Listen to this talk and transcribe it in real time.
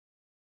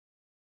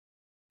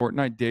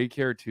Fortnite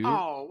Daycare too?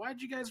 Oh,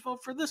 why'd you guys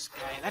vote for this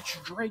guy? That's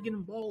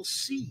Dragon Ball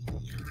C.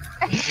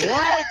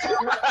 What?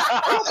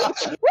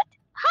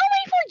 How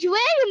many for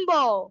Dragon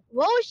Ball?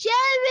 Vote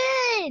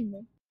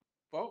 7!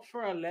 Vote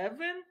for 11?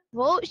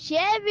 Vote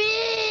 7!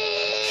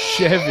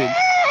 7.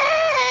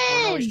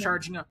 Oh no, he's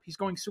charging up. He's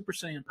going Super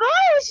Saiyan.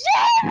 Vote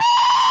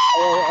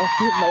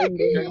 7!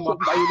 Dragon Ball.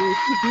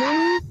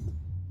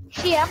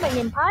 See, I'm an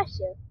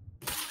imposter.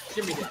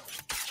 Give me that.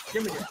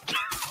 Give me that.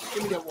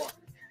 Give me that water.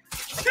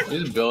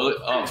 Just build it.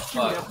 Oh,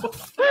 fuck.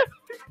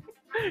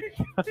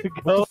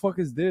 What the fuck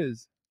is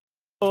this?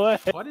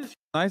 What is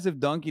Nice of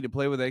Donkey to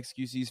play with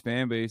XQC's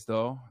fan base,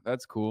 though.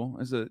 That's cool.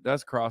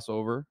 That's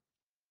crossover.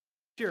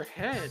 your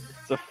head?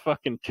 It's a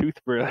fucking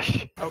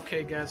toothbrush.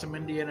 Okay, guys, I'm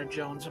Indiana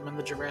Jones. I'm in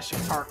the Jurassic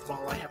Park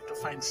ball. I have to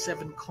find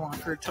 7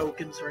 clunker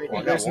tokens right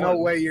now. There's no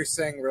way you're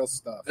saying real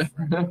stuff.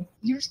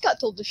 You just got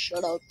told to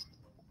shut up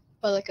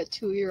by like a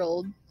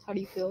 2-year-old. How do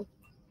you feel?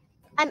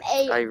 I'm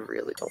 8. I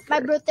really don't My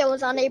care. birthday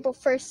was on April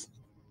 1st.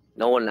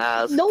 No one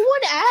asked. No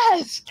one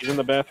asked! He's in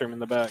the bathroom in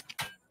the back.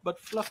 But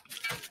Fluffy,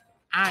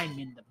 I'm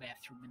in the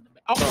bathroom in the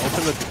back. Oh,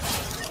 Open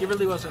the... he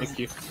really wasn't. Thank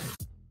you.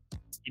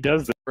 He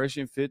does this. Fresh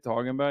and Fit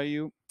talking about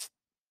you.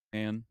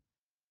 Man,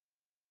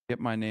 get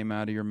my name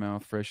out of your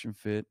mouth, Fresh and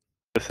Fit.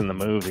 This in the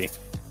movie.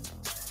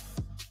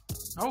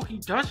 No, he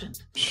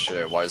doesn't.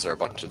 Shit, why is there a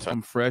bunch of time?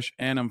 I'm fresh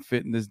and I'm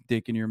fitting this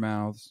dick in your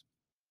mouths.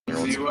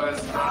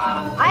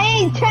 I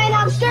ain't 10,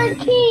 I'm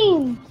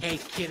 13! Hey,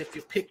 kid, if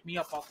you pick me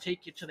up, I'll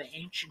take you to the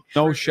ancient.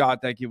 No treasure.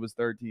 shot that kid was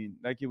 13.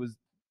 That kid was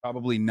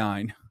probably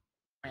 9.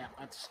 Yeah,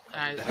 that's.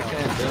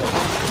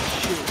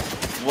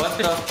 What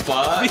the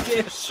fuck?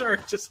 Yeah,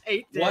 shark just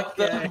ate that What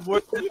guy. the?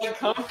 Where did that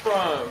come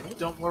from?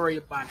 Don't worry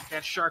about it.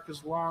 That shark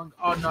is long.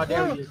 Oh no,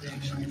 there he is.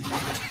 Actually.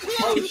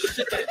 Oh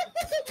shit!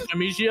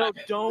 Amigio,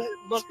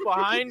 don't look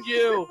behind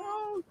you.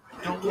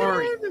 Don't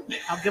worry.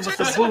 I'll give us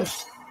a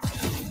boost.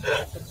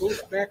 The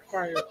boost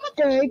backfired.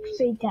 Dark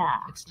Vader.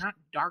 It's not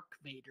Dark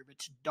Vader.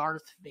 It's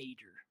Darth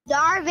Vader.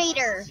 Darth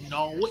Vader.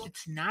 No,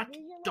 it's not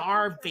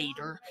Darth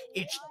Vader.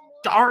 It's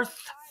Darth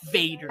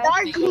Vader.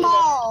 Dark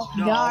Maul.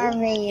 No, Darth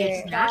Vader.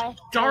 it's not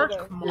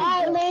Dark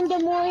Maul.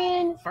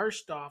 Mandalorian.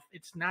 First off,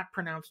 it's not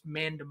pronounced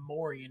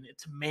Mandalorian.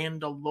 It's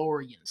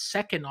Mandalorian.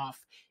 Second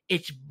off,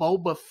 it's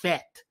Boba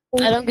Fett.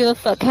 I don't give a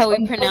fuck how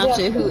we pronounce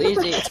it. Who is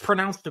It's it?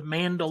 pronounced the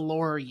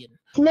Mandalorian.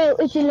 No,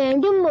 it's a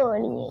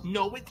Mandalorian.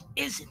 No, it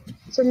isn't.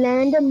 It's a Bro,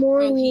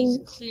 he's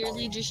Mandalorian.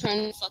 clearly just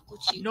trying to fuck with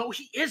you. No,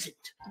 he isn't.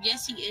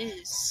 Yes, he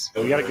is.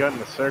 We gotta go in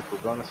the circle.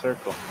 Go in the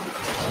circle.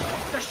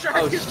 The shark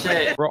Oh is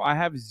shit! Bro, I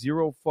have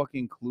zero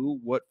fucking clue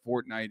what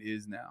Fortnite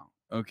is now.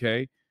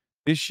 Okay?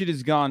 This shit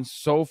has gone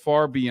so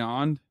far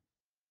beyond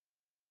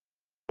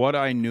what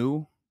I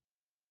knew.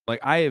 Like,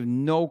 I have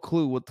no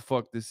clue what the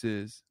fuck this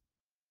is.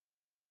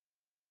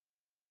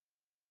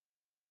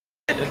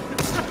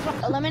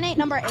 Eliminate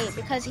number 8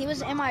 because he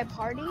was in my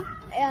party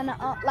and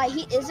like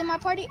he is in my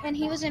party and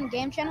he was in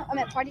game channel. I'm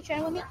at party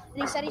channel with me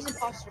and he said he's an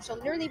imposter. So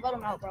literally vote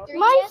him out, bro.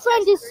 My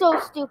friend is so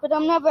stupid.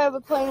 I'm never ever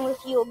playing with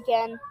you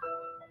again.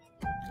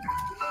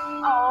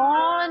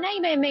 Oh, now you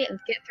made me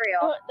get 3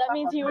 off. That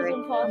means he was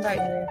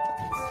imposter.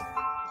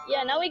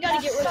 Yeah, now we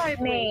gotta get rid of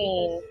so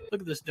mean.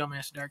 Look at this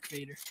dumbass Dark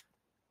Vader.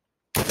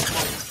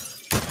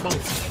 Boom.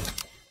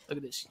 Look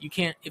at this. You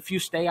can't, if you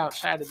stay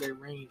outside of their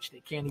range,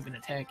 they can't even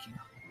attack you.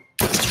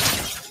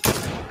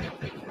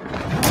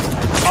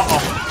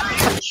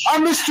 Uh-oh.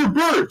 I'm Mr.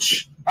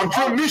 Birch. I'm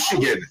from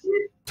Michigan.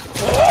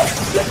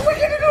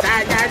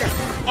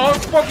 Oh,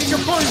 fucking your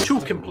boy too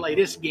can play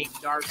this game,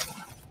 Dark.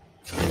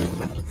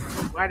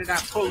 Why did I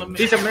pull him in?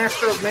 He's a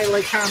master of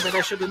melee combat.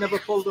 I should have never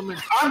pulled him in.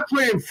 I'm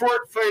playing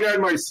Fortnite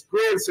on my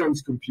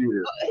grandson's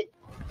computer.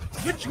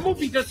 Which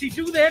movie does he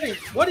do that in?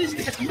 What is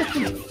that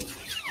move?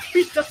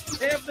 He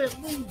doesn't have that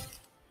move.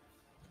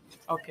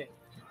 Okay.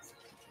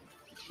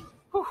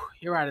 Whew,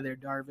 you're out of there,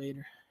 Darth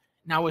Vader.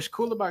 Now, what's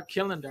cool about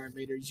killing Darth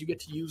Vader is you get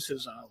to use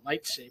his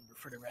lightsaber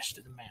for the rest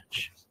of the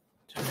match.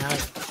 So now,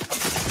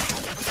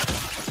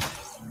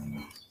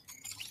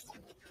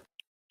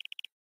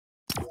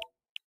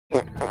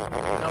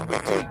 number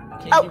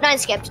 2. Oh, 9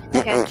 skipped.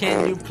 Okay.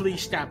 Can you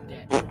please stop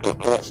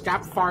that?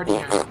 Stop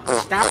farting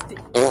out. Stop it.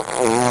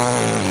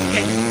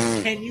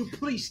 Can you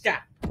please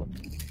stop?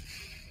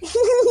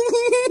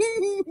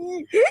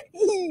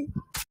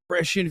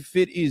 Fresh and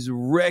Fit is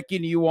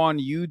wrecking you on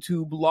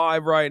YouTube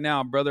live right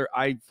now, brother.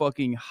 I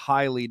fucking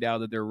highly doubt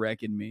that they're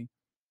wrecking me.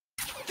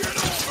 Get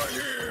over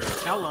here.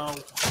 Hello.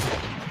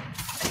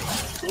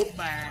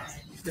 Goodbye.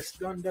 This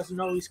gun doesn't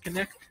always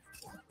connect.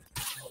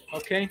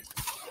 Okay?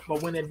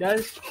 But when it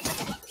does...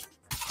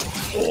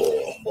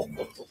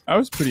 That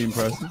was pretty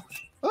impressive.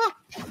 Ah.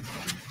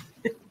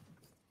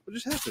 What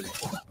just happened?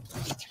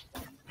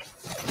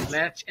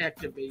 Latch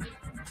activated.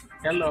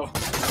 Hello.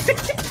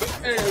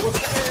 Hey,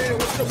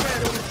 what's the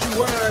matter with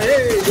you?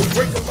 Hey, you're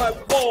breaking my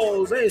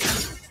balls. Hey.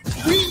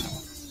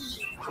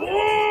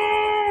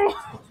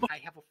 I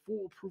have a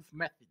foolproof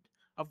method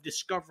of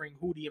discovering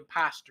who the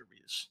imposter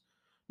is.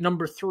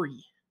 Number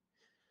 3.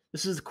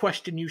 This is the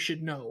question you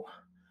should know.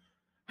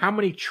 How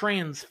many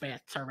trans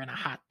fats are in a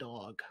hot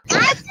dog?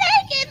 I think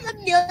it's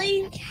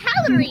 1,000,000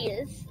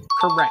 calories.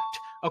 Correct.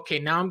 Okay,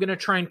 now I'm gonna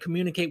try and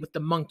communicate with the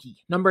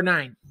monkey. Number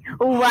 9.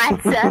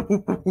 What's up?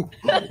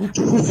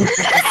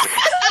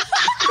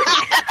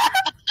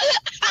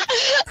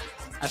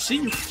 I see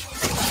you.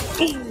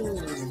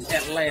 Ooh,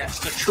 at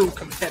last, a true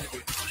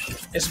competitor.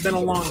 It's been a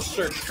long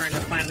search trying to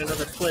find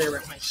another player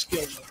at my skill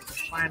level, but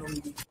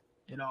finally,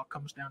 it all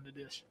comes down to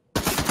this.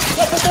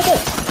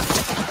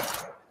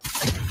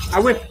 I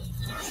win.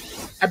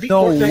 I beat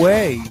No Fortnite.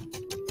 way.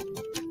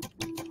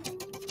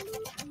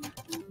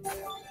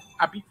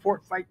 I beat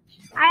Fortnite.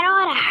 I know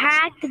how to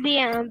hack to be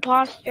an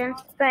imposter.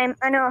 Same.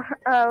 I know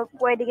a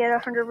way to get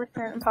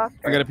 100% imposter.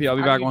 I gotta pee. I'll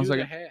be How back do you one do the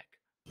second. hack?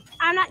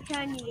 I'm not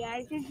telling you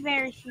guys. It's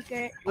very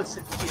secret.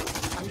 Listen, kid,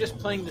 I'm just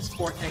playing this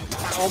Fortnite.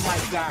 Oh my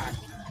god.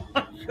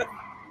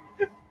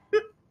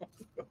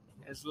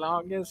 As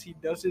long as he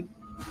doesn't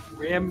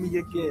ram me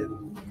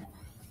again,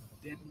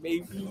 then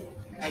maybe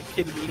I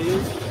can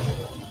live.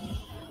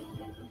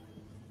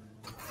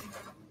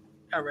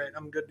 Alright,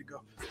 I'm good to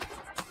go.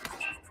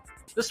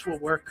 This will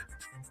work.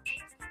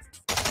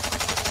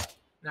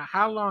 Now,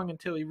 how long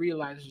until he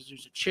realizes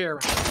there's a chair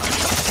on the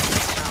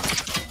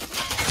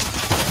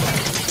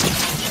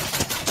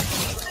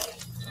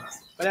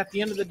But at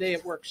the end of the day,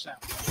 it works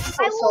out.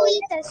 I will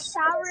eat the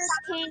sourest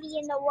candy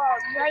in the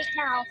world right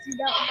now if you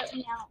don't let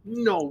me out.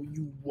 No,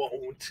 you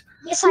won't.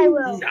 Yes, I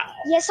will. No.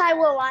 Yes, I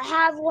will. I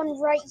have one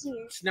right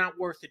here. It's not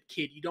worth it,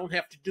 kid. You don't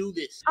have to do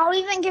this. I'll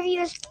even give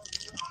you this.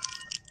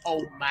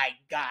 Oh my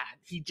god.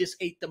 He just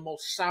ate the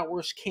most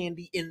sourest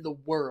candy in the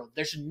world.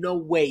 There's no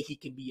way he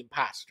can be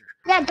imposter.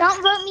 Yeah,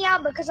 don't vote me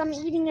out because I'm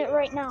eating it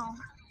right now.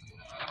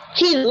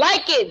 He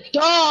like it,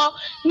 dog.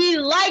 He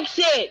likes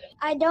it.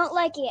 I don't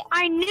like it.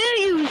 I knew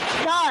you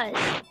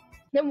sus.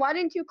 Then why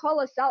didn't you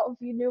call us out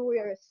if you knew we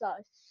were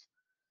sus?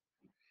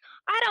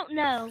 I don't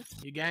know.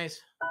 You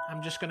guys,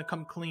 I'm just gonna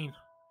come clean.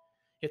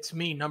 It's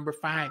me, number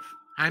 5.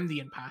 I'm the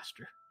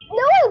imposter.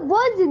 No, it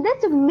wasn't.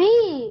 That's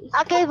me.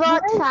 Okay,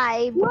 vote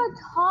 5. You're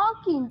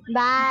talking.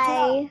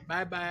 Bye.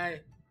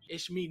 Bye-bye.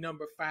 It's me,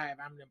 number 5.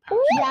 I'm the imposter.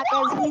 Yeah,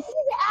 it's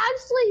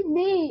actually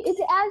me.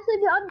 It's actually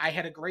me. I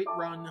had a great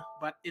run,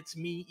 but it's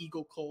me,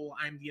 Eagle Cole.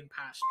 I'm the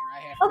imposter. I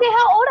have Okay,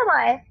 how old am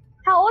I?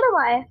 How old am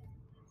I?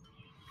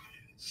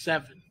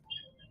 7.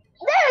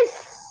 That is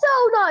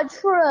so not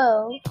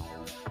true.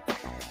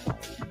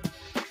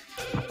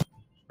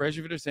 Fresh,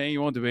 if they're saying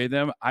you won't debate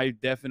them, I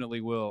definitely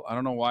will. I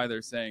don't know why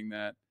they're saying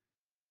that.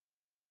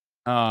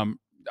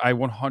 I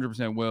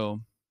 100%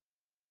 will.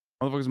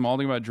 Motherfuckers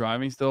mauling about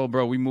driving still,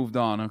 bro. We moved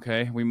on,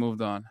 okay? We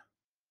moved on.